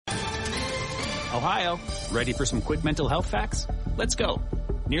Ohio, ready for some quick mental health facts? Let's go.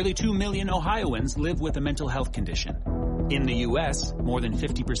 Nearly 2 million Ohioans live with a mental health condition. In the U.S., more than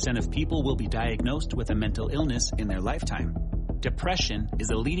 50% of people will be diagnosed with a mental illness in their lifetime. Depression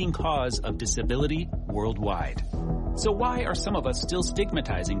is a leading cause of disability worldwide. So why are some of us still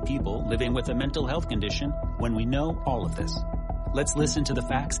stigmatizing people living with a mental health condition when we know all of this? Let's listen to the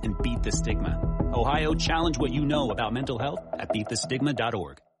facts and beat the stigma. Ohio, challenge what you know about mental health at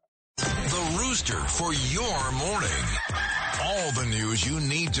beatthestigma.org. The Rooster for your morning. All the news you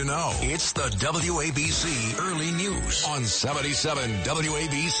need to know. It's the WABC Early News on 77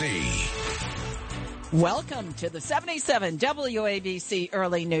 WABC. Welcome to the 77 WABC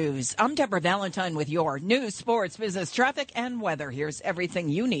Early News. I'm Deborah Valentine with your news, sports, business, traffic, and weather. Here's everything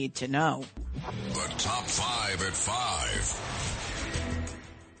you need to know. The top 5 at 5.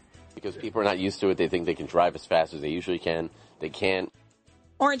 Because people are not used to it, they think they can drive as fast as they usually can. They can't.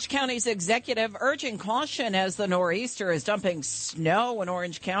 Orange County's executive urging caution as the nor'easter is dumping snow in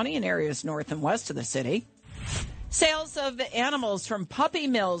Orange County and areas north and west of the city. Sales of animals from puppy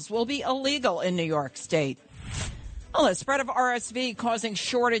mills will be illegal in New York State. Well, the spread of RSV causing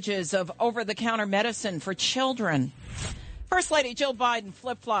shortages of over-the-counter medicine for children. First Lady Jill Biden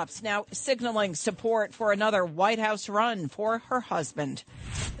flip-flops, now signaling support for another White House run for her husband.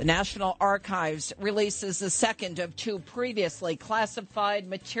 The National Archives releases the second of 2 previously classified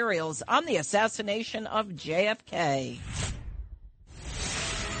materials on the assassination of JFK.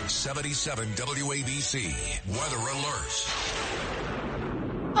 77 WABC Weather Alert.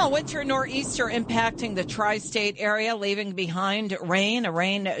 A winter nor'easter impacting the tri-state area, leaving behind rain, a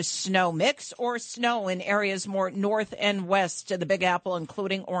rain-snow mix, or snow in areas more north and west of the Big Apple,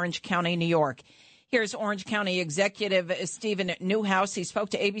 including Orange County, New York. Here's Orange County Executive Stephen Newhouse. He spoke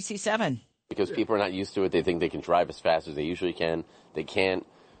to ABC 7. Because people are not used to it, they think they can drive as fast as they usually can. They can't.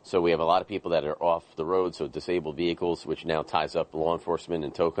 So we have a lot of people that are off the road, so disabled vehicles, which now ties up law enforcement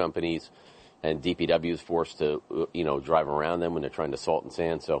and tow companies. And DPW is forced to, drive around them when they're trying to salt and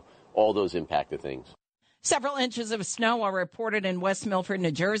sand. So all those impacted things. Several inches of snow are reported in West Milford,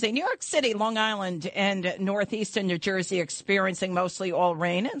 New Jersey. New York City, Long Island, and northeastern New Jersey experiencing mostly all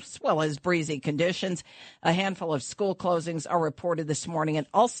rain as well as breezy conditions. A handful of school closings are reported this morning in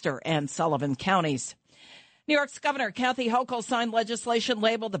Ulster and Sullivan counties. New York's Governor Kathy Hochul signed legislation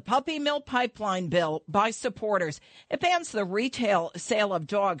labeled the Puppy Mill Pipeline Bill by supporters. It bans the retail sale of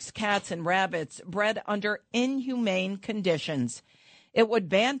dogs, cats, and rabbits bred under inhumane conditions. It would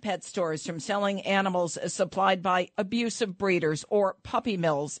ban pet stores from selling animals supplied by abusive breeders or puppy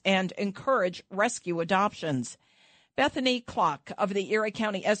mills and encourage rescue adoptions. Bethany Klock of the Erie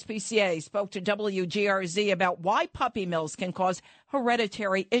County SPCA spoke to WGRZ about why puppy mills can cause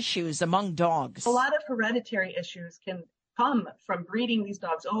hereditary issues among dogs. A lot of hereditary issues can come from breeding these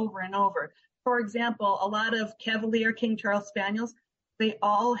dogs over and over. For example, a lot of Cavalier King Charles Spaniels, they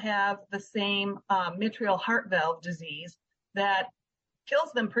all have the same mitral heart valve disease that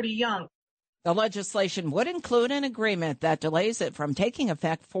kills them pretty young. The legislation would include an agreement that delays it from taking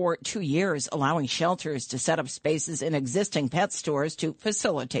effect for 2 years, allowing shelters to set up spaces in existing pet stores to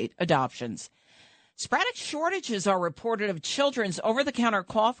facilitate adoptions. Sporadic shortages are reported of children's over-the-counter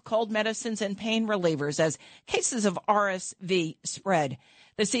cough, cold medicines, and pain relievers as cases of RSV spread.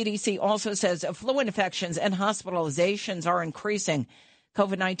 The CDC also says flu infections and hospitalizations are increasing.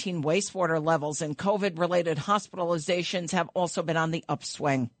 COVID-19 wastewater levels and COVID-related hospitalizations have also been on the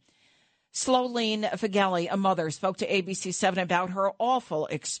upswing. Sloline Figelli, a mother, spoke to ABC 7 about her awful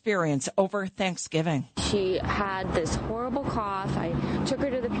experience over Thanksgiving. She had this horrible cough. I took her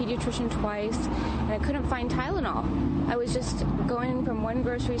to the pediatrician twice, and I couldn't find Tylenol. I was just going from one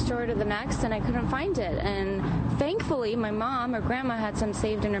grocery store to the next, and I couldn't find it. And thankfully, my mom or grandma had some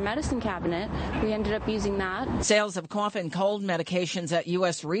saved in her medicine cabinet. We ended up using that. Sales of cough and cold medications at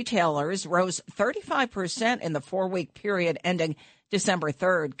U.S. retailers rose 35% in the 4-week period ending December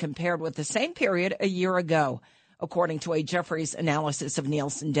 3rd, compared with the same period a year ago, according to a Jefferies analysis of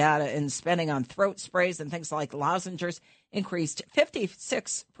Nielsen data. And spending on throat sprays and things like lozenges increased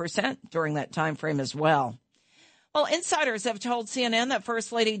 56% during that time frame as well. Well, insiders have told CNN that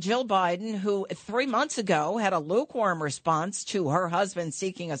First Lady Jill Biden, who 3 months ago had a lukewarm response to her husband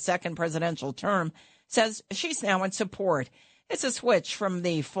seeking a second presidential term, says she's now in support. It's a switch from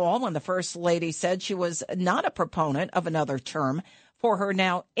the fall when the First Lady said she was not a proponent of another term for her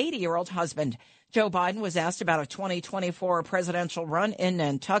now 80-year-old husband. Joe Biden was asked about a 2024 presidential run in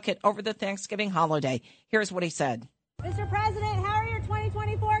Nantucket over the Thanksgiving holiday. Here's what he said. Mr. President, how are your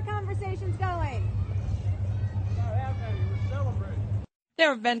 2024 conversations going? There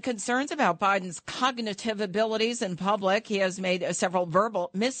have been concerns about Biden's cognitive abilities in public. He has made several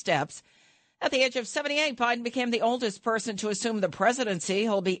verbal missteps. At the age of 78, Biden became the oldest person to assume the presidency.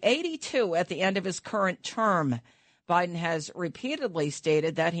 He'll be 82 at the end of his current term. Biden has repeatedly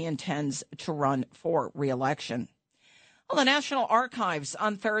stated that he intends to run for re-election. Well, the National Archives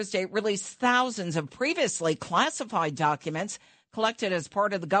on Thursday released thousands of previously classified documents collected as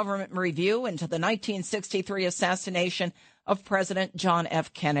part of the government review into the 1963 assassination of President John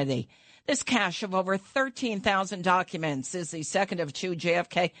F. Kennedy. This cache of over 13,000 documents is the second of two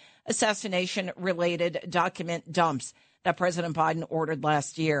JFK assassination-related document dumps that President Biden ordered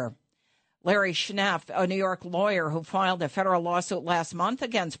last year. Larry Schnapp, a New York lawyer who filed a federal lawsuit last month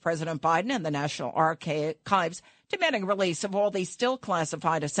against President Biden and the National Archives, demanding release of all the still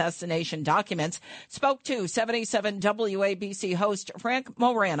classified assassination documents, spoke to 77 WABC host Frank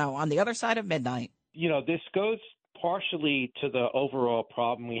Morano on the other side of midnight. You know, this goes partially to the overall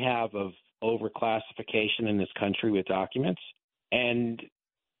problem we have of overclassification in this country with documents. And,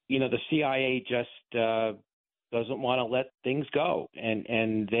 you know, the CIA just doesn't want to let things go.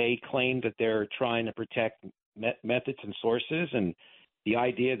 And they claim that they're trying to protect methods and sources, and the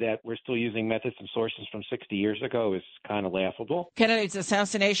idea that we're still using methods and sources from 60 years ago is kind of laughable. Kennedy's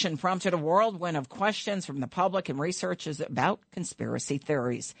assassination prompted a whirlwind of questions from the public and researchers about conspiracy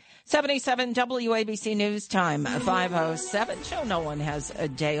theories. 77 WABC News Time, 5:07. Joe Nolan has a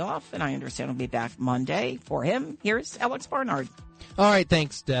day off, and I understand he'll be back Monday. For him, here's Alex Barnard. All right,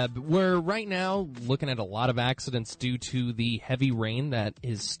 thanks, Deb. We're right now looking at a lot of accidents due to the heavy rain that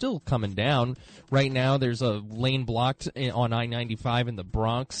is still coming down. Right now, there's a lane blocked on I-95 in the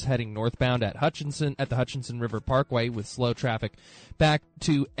Bronx heading northbound at the Hutchinson River Parkway with slow traffic back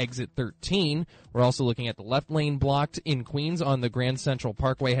to exit 13. We're also looking at the left lane blocked in Queens on the Grand Central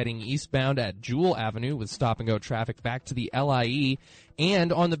Parkway heading eastbound at Jewel Avenue with stop-and-go traffic back to the LIE.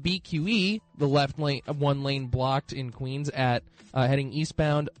 And on the BQE, the left lane, one lane blocked in Queens at heading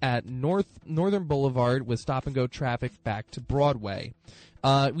eastbound at Northern Boulevard with stop-and-go traffic back to Broadway.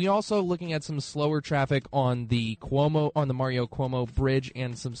 We also looking at some slower traffic on the Mario Cuomo Bridge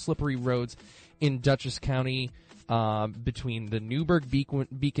and some slippery roads in Dutchess County between the Newburgh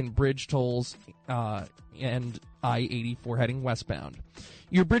Beacon Bridge tolls and I-84 heading westbound.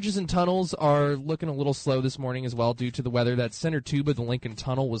 Your bridges and tunnels are looking a little slow this morning as well due to the weather. That center tube of the Lincoln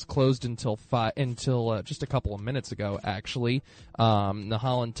Tunnel was closed until just a couple of minutes ago, actually. The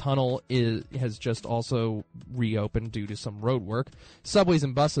Holland Tunnel has just also reopened due to some road work. Subways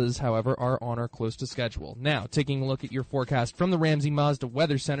and buses, however, are on or close to schedule. Now, taking a look at your forecast from the Ramsey Mazda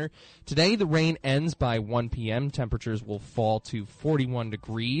Weather Center. Today, the rain ends by 1 p.m. Temperatures will fall to 41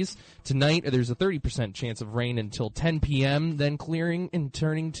 degrees. Tonight, there's a 30% chance of rain until 10 p.m., then clearing and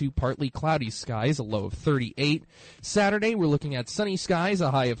turning to partly cloudy skies, a low of 38. Saturday, we're looking at sunny skies,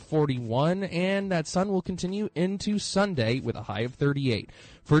 a high of 41, and that sun will continue into Sunday with a high of 38.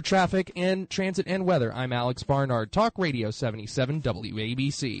 For traffic and transit and weather, I'm Alex Barnard, Talk Radio 77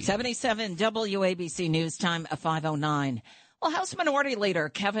 WABC. 77 WABC News Time, 5:09. Well, House Minority Leader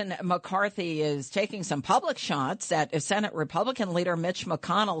Kevin McCarthy is taking some public shots at Senate Republican Leader Mitch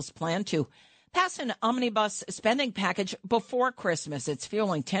McConnell's plan to pass an omnibus spending package before Christmas. It's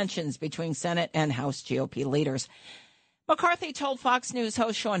fueling tensions between Senate and House GOP leaders. McCarthy told Fox News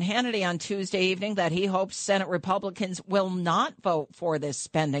host Sean Hannity on Tuesday evening that he hopes Senate Republicans will not vote for this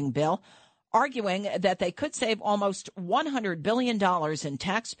spending bill, arguing that they could save almost $100 billion in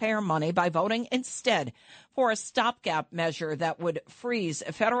taxpayer money by voting instead for a stopgap measure that would freeze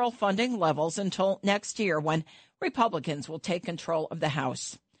federal funding levels until next year when Republicans will take control of the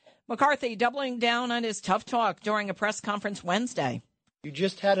House. McCarthy doubling down on his tough talk during a press conference Wednesday. You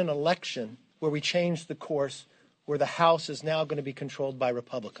just had an election where we changed the course, where the House is now going to be controlled by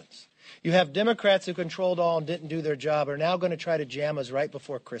Republicans. You have Democrats who controlled all and didn't do their job are now going to try to jam us right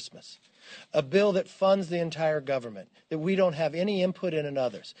before Christmas. A bill that funds the entire government, that we don't have any input in and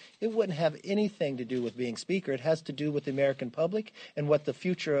others. It wouldn't have anything to do with being Speaker. It has to do with the American public and what the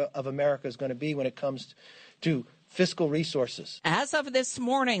future of America is going to be when it comes to fiscal resources. As of this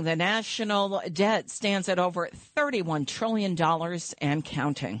morning, the national debt stands at over $31 trillion and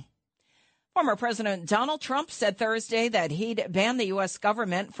counting. Former President Donald Trump said Thursday that he'd ban the U.S.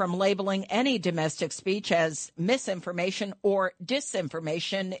 government from labeling any domestic speech as misinformation or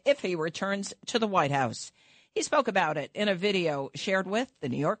disinformation if he returns to the White House. He spoke about it in a video shared with the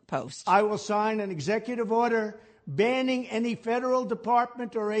New York Post. I will sign an executive order banning any federal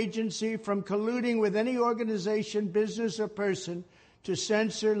department or agency from colluding with any organization, business, or person to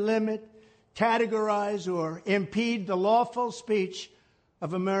censor, limit, categorize, or impede the lawful speech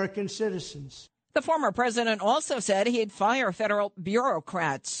of American citizens. The former president also said he'd fire federal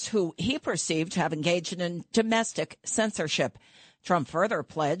bureaucrats who he perceived to have engaged in domestic censorship. Trump further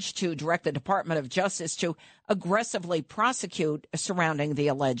pledged to direct the Department of Justice to aggressively prosecute surrounding the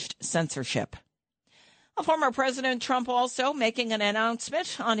alleged censorship. Former President Trump also making an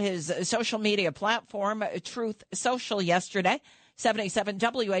announcement on his social media platform, Truth Social, yesterday. 77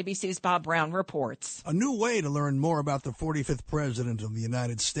 WABC's Bob Brown reports. A new way to learn more about the 45th president of the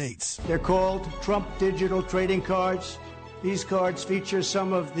United States. They're called Trump Digital Trading Cards. These cards feature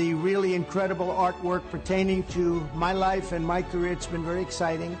some of the really incredible artwork pertaining to my life and my career. It's been very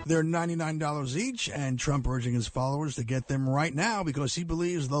exciting. They're $99 each, and Trump urging his followers to get them right now because he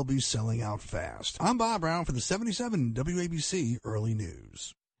believes they'll be selling out fast. I'm Bob Brown for the 77 WABC Early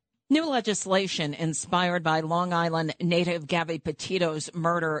News. New legislation inspired by Long Island native Gabby Petito's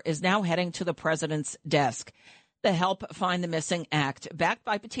murder is now heading to the president's desk. The Help Find the Missing Act, backed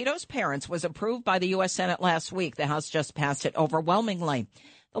by Petito's parents, was approved by the U.S. Senate last week. The House just passed it overwhelmingly.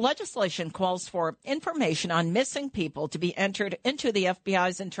 The legislation calls for information on missing people to be entered into the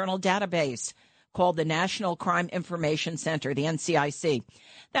FBI's internal database called the National Crime Information Center, the NCIC.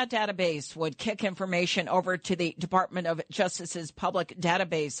 That database would kick information over to the Department of Justice's public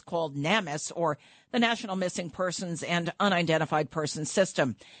database called NamUs, or the National Missing Persons and Unidentified Persons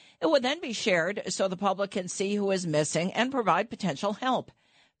System. It would then be shared so the public can see who is missing and provide potential help.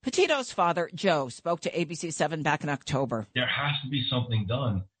 Petito's father, Joe, spoke to ABC7 back in October. There has to be something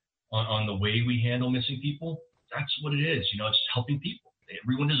done on the way we handle missing people. That's what it is. It's helping people.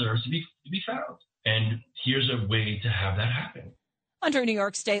 Everyone deserves to be found. And here's a way to have that happen. Under New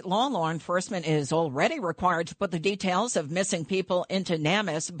York state law enforcement is already required to put the details of missing people into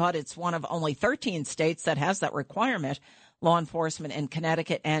NamUs, but it's one of only 13 states that has that requirement. Law enforcement in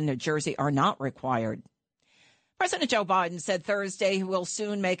Connecticut and New Jersey are not required. President Joe Biden said Thursday he will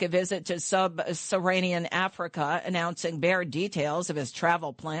soon make a visit to sub-Saharan Africa, announcing bare details of his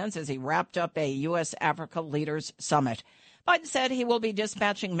travel plans as he wrapped up a U.S.-Africa Leaders Summit. Biden said he will be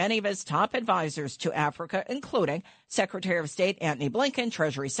dispatching many of his top advisors to Africa, including Secretary of State Antony Blinken,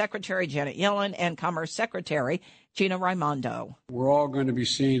 Treasury Secretary Janet Yellen, and Commerce Secretary Gina Raimondo. We're all going to be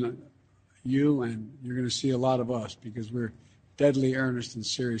seeing you, and you're going to see a lot of us because we're deadly earnest and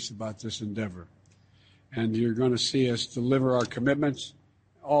serious about this endeavor. And you're going to see us deliver our commitments,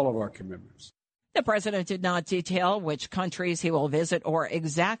 all of our commitments. The president did not detail which countries he will visit or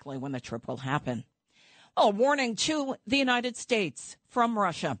exactly when the trip will happen. A warning to the United States from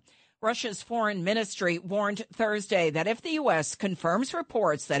Russia. Russia's foreign ministry warned Thursday that if the U.S. confirms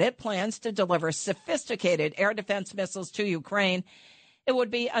reports that it plans to deliver sophisticated air defense missiles to Ukraine, it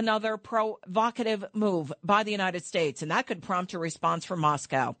would be another provocative move by the United States, and that could prompt a response from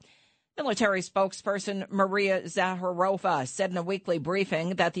Moscow. Military spokesperson Maria Zakharova said in a weekly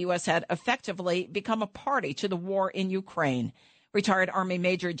briefing that the U.S. had effectively become a party to the war in Ukraine. Retired Army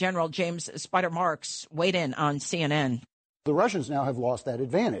Major General James Spider Marks weighed in on CNN. The Russians now have lost that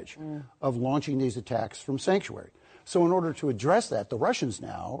advantage of launching these attacks from sanctuary. So in order to address that, the Russians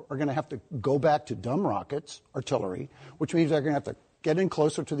now are going to have to go back to dumb rockets, artillery, which means they're going to have to get in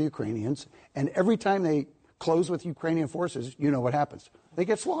closer to the Ukrainians. And every time they close with Ukrainian forces, you know what happens. They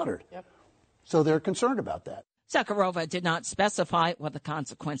get slaughtered. Yep. So they're concerned about that. Zakharova did not specify what the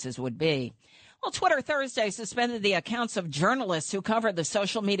consequences would be. Well, Twitter Thursday suspended the accounts of journalists who covered the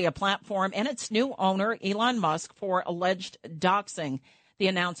social media platform and its new owner, Elon Musk, for alleged doxing. The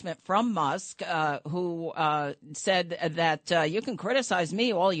announcement from Musk, who said that you can criticize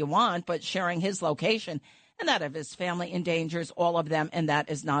me all you want, but sharing his location and that of his family endangers all of them, and that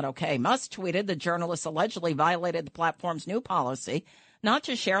is not okay. Musk tweeted the journalists allegedly violated the platform's new policy not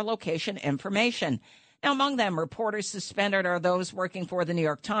to share location information. Now, among them, reporters suspended are those working for the New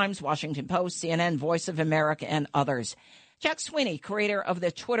York Times, Washington Post, CNN, Voice of America, and others. Jack Sweeney, creator of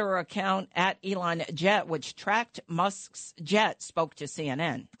the Twitter account @ElonJet, which tracked Musk's jet, spoke to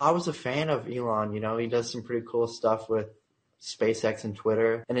CNN. I was a fan of Elon. He does some pretty cool stuff with SpaceX and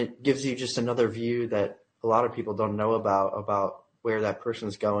Twitter, and it gives you just another view that a lot of people don't know about where that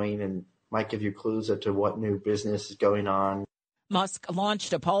person's going, and might give you clues as to what new business is going on. Musk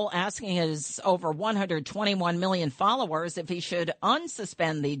launched a poll asking his over 121 million followers if he should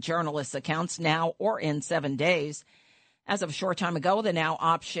unsuspend the journalists' accounts now or in 7 days. As of a short time ago, the now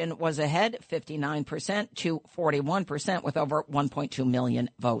option was ahead 59% to 41% with over 1.2 million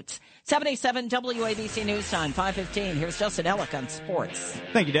votes. 77 WABC News Time, 5:15. Here's Justin Ellick on sports.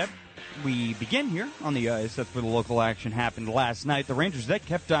 Thank you, Deb. We begin here on the ice. That's where the local action happened last night. The Rangers, they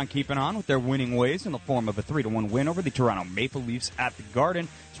kept on keeping on with their winning ways in the form of a 3-1 win over the Toronto Maple Leafs at the Garden.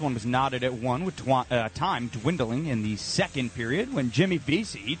 This one was knotted at 1 with time dwindling in the second period when Jimmy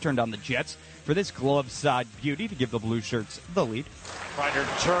Vesey turned on the Jets for this glove side beauty to give the Blue Shirts the lead. Ryder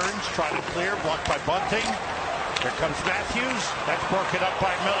turns, trying to clear, blocked by Bunting. Here comes Matthews. That's broken up by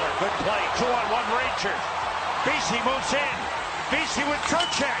Miller. Good play. 2-on-1 Rangers. Vesey moves in. Vesey with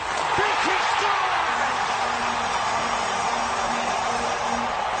Trocheck. Vesey scores!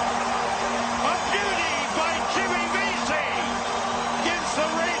 A beauty by Jimmy Vesey gives the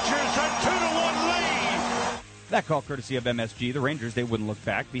Rangers a 2-1 lead. That call courtesy of MSG. The Rangers, they wouldn't look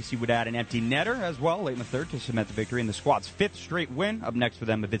back. BC would add an empty netter as well late in the third to cement the victory in the squad's fifth straight win. Up next for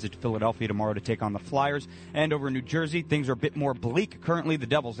them, a visit to Philadelphia tomorrow to take on the Flyers. And over in New Jersey, things are a bit more bleak. Currently, the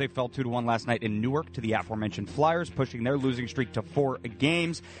Devils, they fell 2-1 last night in Newark to the aforementioned Flyers, pushing their losing streak to 4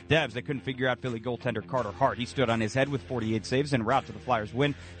 games. Devs, they couldn't figure out Philly goaltender Carter Hart. He stood on his head with 48 saves en route to the Flyers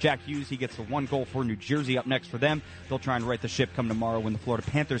win. Jack Hughes, he gets the 1 goal for New Jersey. Up next for them, they'll try and right the ship come tomorrow when the Florida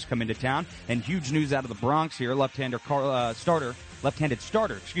Panthers come into town. And huge news out of the Bronx here. Left-handed starter,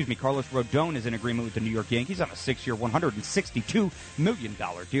 Carlos Rodon is in agreement with the New York Yankees on a 6-year, $162 million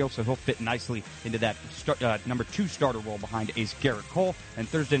deal, so he'll fit nicely into that number 2 starter role behind ace Garrett Cole. And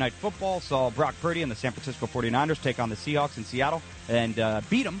Thursday Night Football saw Brock Purdy and the San Francisco 49ers take on the Seahawks in Seattle and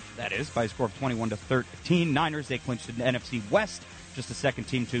beat them, that is, by a score of 21-13. Niners, they clinched the NFC West. Just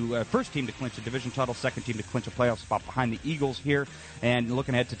the first team to clinch a division title, second team to clinch a playoff spot behind the Eagles here. And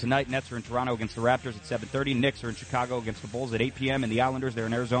looking ahead to tonight, Nets are in Toronto against the Raptors at 7:30. Knicks are in Chicago against the Bulls at 8 p.m. And the Islanders, they're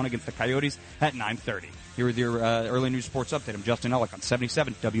in Arizona against the Coyotes at 9:30. Here with your early news sports update. I'm Justin Ellick on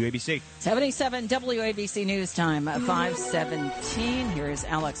 77 WABC. 77 WABC News Time, 5:17. Here's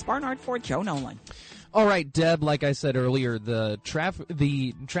Alex Barnard for Joe Nolan. All right, Deb, like I said earlier, the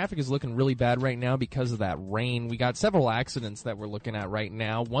traffic is looking really bad right now because of that rain. We got several accidents that we're looking at right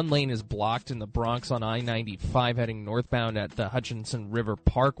now. One lane is blocked in the Bronx on I-95 heading northbound at the Hutchinson River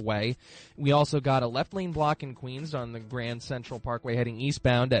Parkway. We also got a left lane block in Queens on the Grand Central Parkway heading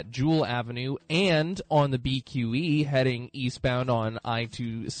eastbound at Jewel Avenue and on the BQE heading eastbound on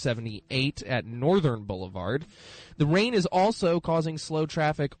I-278 at Northern Boulevard. The rain is also causing slow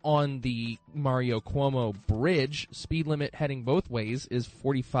traffic on the Mario Cuomo Bridge. Speed limit heading both ways is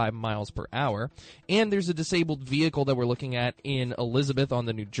 45 miles per hour. And there's a disabled vehicle that we're looking at in Elizabeth on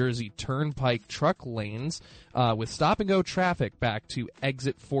the New Jersey Turnpike truck lanes with stop-and-go traffic back to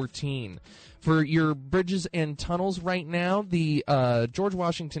exit 14. For your bridges and tunnels right now, the George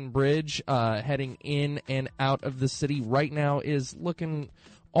Washington Bridge heading in and out of the city right now is looking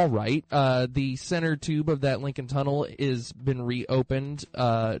all right. The center tube of that Lincoln Tunnel is been reopened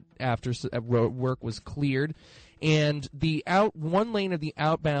after road work was cleared. And the one lane of the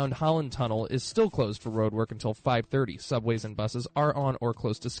outbound Holland Tunnel is still closed for road work until 5:30. Subways and buses are on or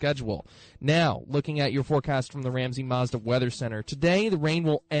close to schedule. Now, looking at your forecast from the Ramsey Mazda Weather Center. Today, the rain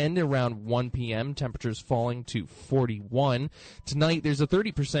will end around 1 p.m., temperatures falling to 41. Tonight, there's a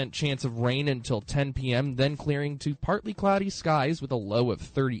 30% chance of rain until 10 p.m., then clearing to partly cloudy skies with a low of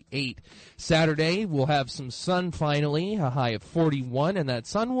 38. Saturday, we'll have some sun finally, a high of 41, and that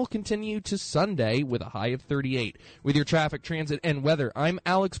sun will continue to Sunday with a high of 38. With your traffic, transit, and weather, I'm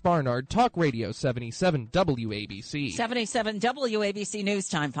Alex Barnard, Talk Radio 77 WABC. 77 WABC News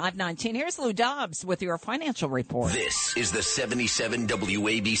Time, 5:19. Here's Lou Dobbs with your financial report. This is the 77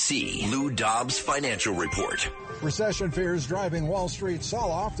 WABC Lou Dobbs Financial Report. Recession fears driving Wall Street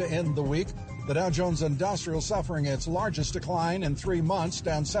sell-off to end the week. The Dow Jones Industrial suffering its largest decline in 3 months,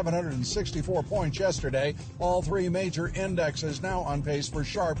 down 764 points yesterday. All 3 major indexes now on pace for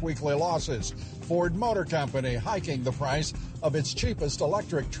sharp weekly losses. Ford Motor Company hiking the price of its cheapest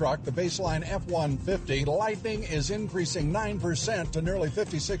electric truck, the baseline F-150. Lightning is increasing 9% to nearly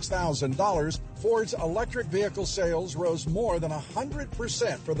 $56,000. Ford's electric vehicle sales rose more than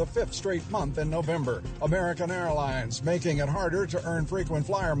 100% for the 5th straight month in November. American Airlines making it harder to earn frequent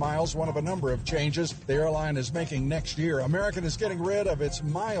flyer miles, one of a number of changes the airline is making next year. American is getting rid of its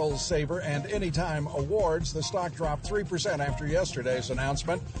Miles Saver and Anytime awards. The stock dropped 3% after yesterday's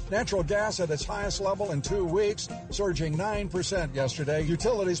announcement. Natural gas at its highest level in 2 weeks, surging 9% yesterday.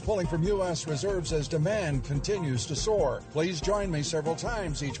 Utilities pulling from U.S. reserves as demand continues to soar. Please join me several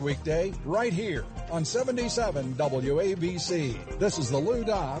times each weekday right here on 77 WABC. This is the Lou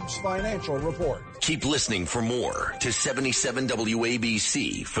Dobbs Financial Report. Keep listening for more to 77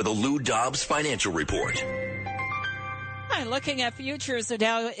 WABC for the Lou Dobbs Financial Report. Hi, looking at futures, the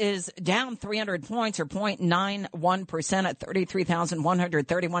Dow is down 300 points or 0.91% at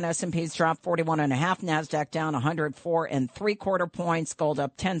 33,131. S&P's dropped 41.5. NASDAQ down 104 3/4 points. Gold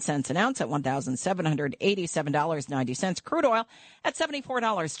up 10 cents an ounce at $1,787.90. Crude oil at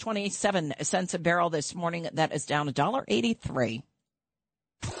 $74.27 a barrel this morning. That is down $1.83.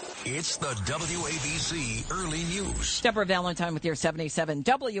 It's the WABC Early News. Deborah Valentine with your 77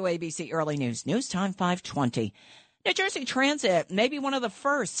 WABC Early News. News time 5:20. New Jersey Transit may be one of the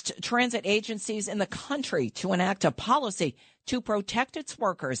first transit agencies in the country to enact a policy to protect its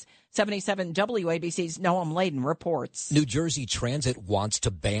workers. 77 WABC's Noam Laden reports. New Jersey Transit wants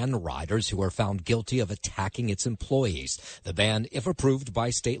to ban riders who are found guilty of attacking its employees. The ban, if approved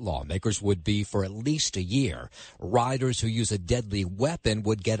by state lawmakers, would be for at least a year. Riders who use a deadly weapon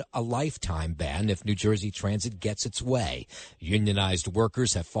would get a lifetime ban if New Jersey Transit gets its way. Unionized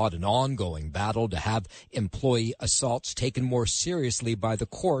workers have fought an ongoing battle to have employee assaults taken more seriously by the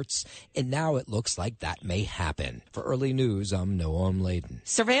courts, and now it looks like that may happen. For Early News, I'm Noam Laden.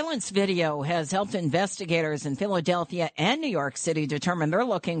 Surveillance video has helped investigators in Philadelphia and New York City determine they're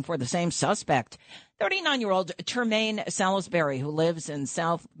looking for the same suspect. 39-year-old Tremaine Salisbury, who lives in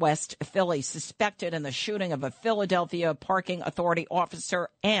southwest Philly, suspected in the shooting of a Philadelphia Parking Authority officer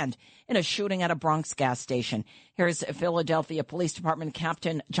and in a shooting at a Bronx gas station. Here's Philadelphia Police Department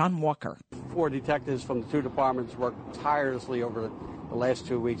Captain John Walker. 4 detectives from the 2 departments worked tirelessly over the last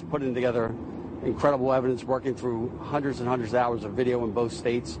 2 weeks, putting together incredible evidence, working through hundreds and hundreds of hours of video in both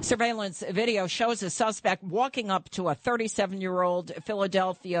states. Surveillance video shows a suspect walking up to a 37-year-old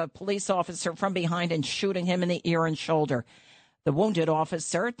Philadelphia police officer from behind and shooting him in the ear and shoulder. The wounded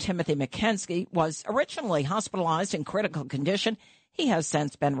officer, Timothy McKenzie, was originally hospitalized in critical condition. He has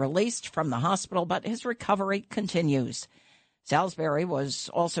since been released from the hospital, but his recovery continues. Salisbury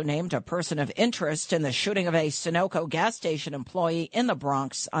was also named a person of interest in the shooting of a Sunoco gas station employee in the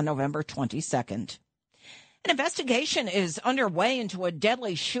Bronx on November 22nd. An investigation is underway into a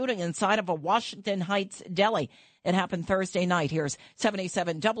deadly shooting inside of a Washington Heights deli. It happened Thursday night. Here's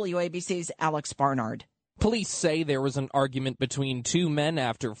 77 WABC's Alex Barnard. Police say there was an argument between 2 men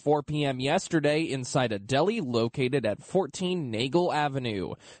after 4 p.m. yesterday inside a deli located at 14 Nagel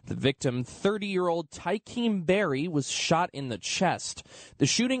Avenue. The victim, 30-year-old Tykeem Berry, was shot in the chest. The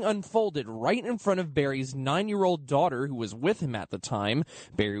shooting unfolded right in front of Berry's 9-year-old daughter, who was with him at the time.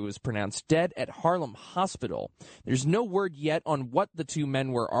 Berry was pronounced dead at Harlem Hospital. There's no word yet on what the 2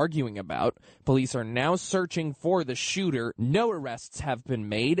 men were arguing about. Police are now searching for the shooter. No arrests have been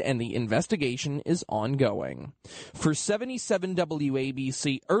made, and the investigation is ongoing. For 77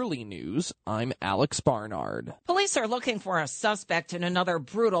 WABC Early News, I'm Alex Barnard. Police are looking for a suspect in another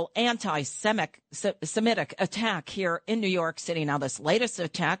brutal anti-Semitic attack here in New York City. Now, this latest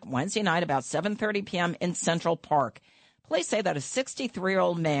attack Wednesday night about 7:30 p.m. in Central Park. Police say that a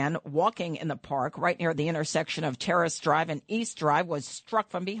 63-year-old man walking in the park right near the intersection of Terrace Drive and East Drive was struck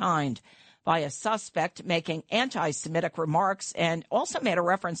from behind by a suspect making anti-Semitic remarks and also made a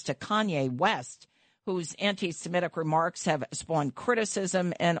reference to Kanye West, whose anti-Semitic remarks have spawned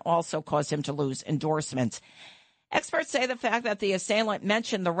criticism and also caused him to lose endorsements. Experts say the fact that the assailant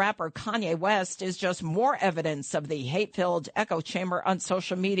mentioned the rapper Kanye West is just more evidence of the hate-filled echo chamber on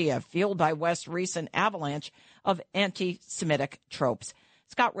social media, fueled by West's recent avalanche of anti-Semitic tropes.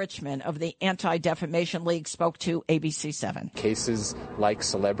 Scott Richmond of the Anti-Defamation League spoke to ABC7. Cases like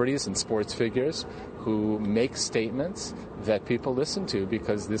celebrities and sports figures who make statements that people listen to,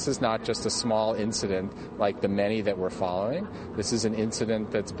 because this is not just a small incident like the many that we're following. This is an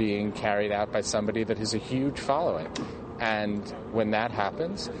incident that's being carried out by somebody that has a huge following. And when that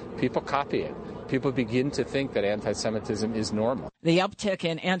happens, people copy it. People begin to think that anti-Semitism is normal. The uptick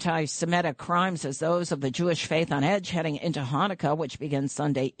in anti-Semitic crimes is those of the Jewish faith on edge heading into Hanukkah, which begins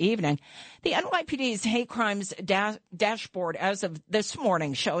Sunday evening. The NYPD's hate crimes dashboard as of this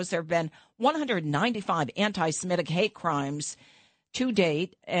morning shows there have been 195 anti-Semitic hate crimes to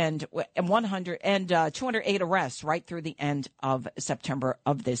date and 208 arrests right through the end of September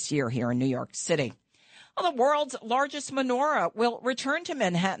of this year here in New York City. Well, the world's largest menorah will return to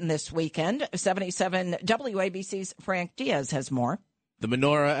Manhattan this weekend. 77 WABC's Frank Diaz has more. The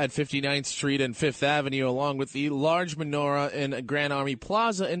menorah at 59th Street and 5th Avenue, along with the large menorah in Grand Army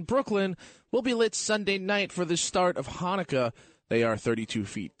Plaza in Brooklyn, will be lit Sunday night for the start of Hanukkah. They are 32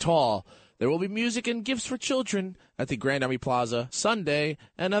 feet tall. There will be music and gifts for children at the Grand Army Plaza Sunday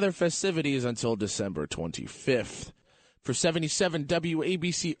and other festivities until December 25th. For 77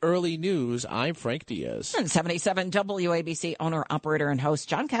 WABC Early News, I'm Frank Diaz. And 77 WABC owner, operator, and host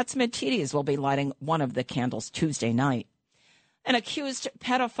John Catsimatidis will be lighting one of the candles Tuesday night. An accused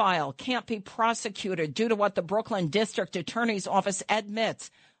pedophile can't be prosecuted due to what the Brooklyn District Attorney's Office admits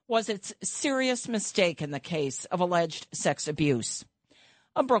was its serious mistake in the case of alleged sex abuse.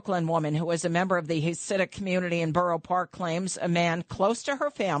 A Brooklyn woman who is a member of the Hasidic community in Borough Park claims a man close to her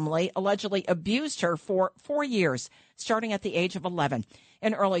family allegedly abused her for 4 years, starting at the age of 11.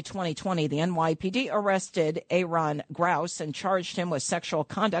 In early 2020, the NYPD arrested Aaron Grouse and charged him with sexual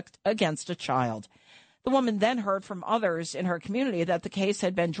conduct against a child. The woman then heard from others in her community that the case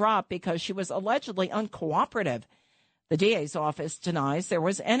had been dropped because she was allegedly uncooperative. The DA's office denies there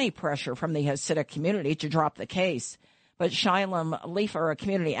was any pressure from the Hasidic community to drop the case. But Shalom Leifer, a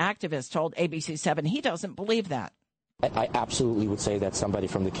community activist, told ABC7 he doesn't believe that. I absolutely would say that somebody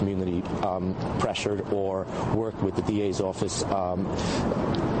from the community pressured or worked with the DA's office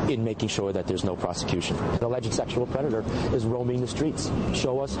in making sure that there's no prosecution. An alleged sexual predator is roaming the streets.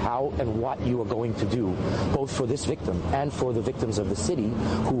 Show us how and what you are going to do, both for this victim and for the victims of the city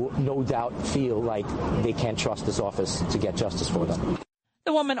who no doubt feel like they can't trust this office to get justice for them.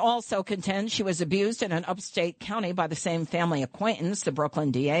 The woman also contends she was abused in an upstate county by the same family acquaintance. The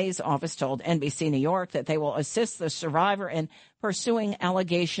Brooklyn DA's office told NBC New York that they will assist the survivor in pursuing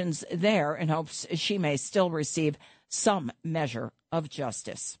allegations there in hopes she may still receive some measure of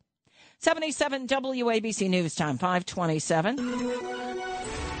justice. 77 WABC News Time, 5:27.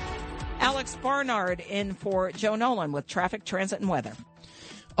 Alex Barnard in for Joe Nolan with traffic, transit, and weather.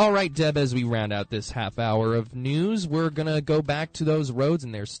 All right, Deb, as we round out this half hour of news, we're going to go back to those roads,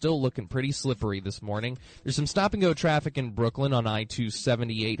 and they're still looking pretty slippery this morning. There's some stop-and-go traffic in Brooklyn on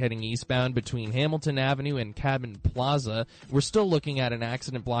I-278 heading eastbound between Hamilton Avenue and Cabin Plaza. We're still looking at an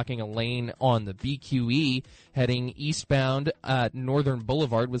accident blocking a lane on the BQE heading eastbound at Northern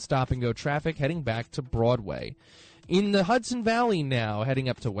Boulevard with stop-and-go traffic heading back to Broadway. In the Hudson Valley now, heading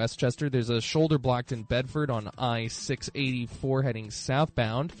up to Westchester, there's a shoulder blocked in Bedford on I-684 heading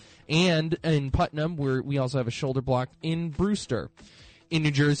southbound. And in Putnam, we also have a shoulder blocked in Brewster. In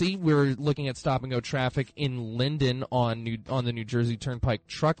New Jersey, we're looking at stop-and-go traffic in Linden on the New Jersey Turnpike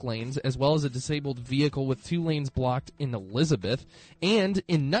truck lanes, as well as a disabled vehicle with 2 lanes blocked in Elizabeth. And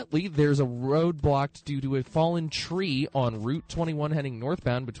in Nutley, there's a road blocked due to a fallen tree on Route 21 heading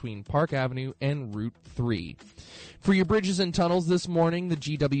northbound between Park Avenue and Route 3. For your bridges and tunnels this morning, the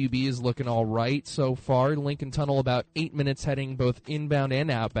GWB is looking all right so far. Lincoln Tunnel about 8 minutes heading both inbound and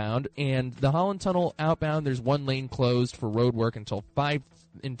outbound. And the Holland Tunnel outbound, there's 1 lane closed for road work until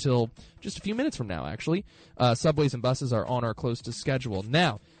just a few minutes from now, actually. Subways and buses are on or close to schedule.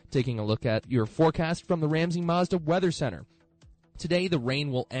 Now, taking a look at your forecast from the Ramsey Mazda Weather Center. Today, the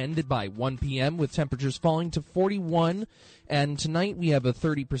rain will end by 1 p.m. with temperatures falling to 41. And tonight, we have a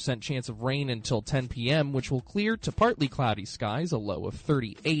 30% chance of rain until 10 p.m., which will clear to partly cloudy skies, a low of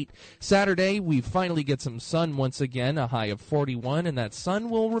 38. Saturday, we finally get some sun once again, a high of 41, and that sun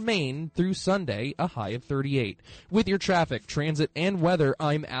will remain through Sunday, a high of 38. With your traffic, transit, and weather,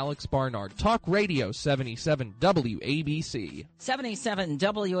 I'm Alex Barnard. Talk Radio 77 WABC. 77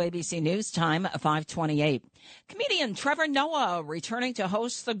 WABC News Time, 5:28. Comedian Trevor Noah returning to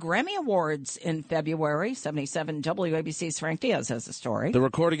host the Grammy Awards in February. 77 WABC's Frank Diaz has the story. The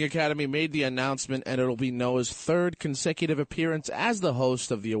Recording Academy made the announcement, and it'll be Noah's 3rd consecutive appearance as the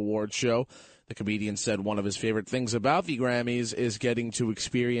host of the award show. The comedian said one of his favorite things about the Grammys is getting to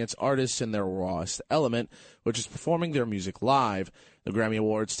experience artists in their rawest element, which is performing their music live. The Grammy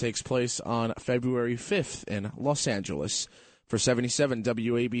Awards takes place on February 5th in Los Angeles. For 77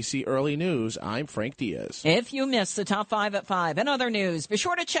 WABC Early News, I'm Frank Diaz. If you missed the Top 5 at 5 and other news, be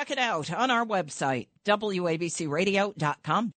sure to check it out on our website, WABCRadio.com.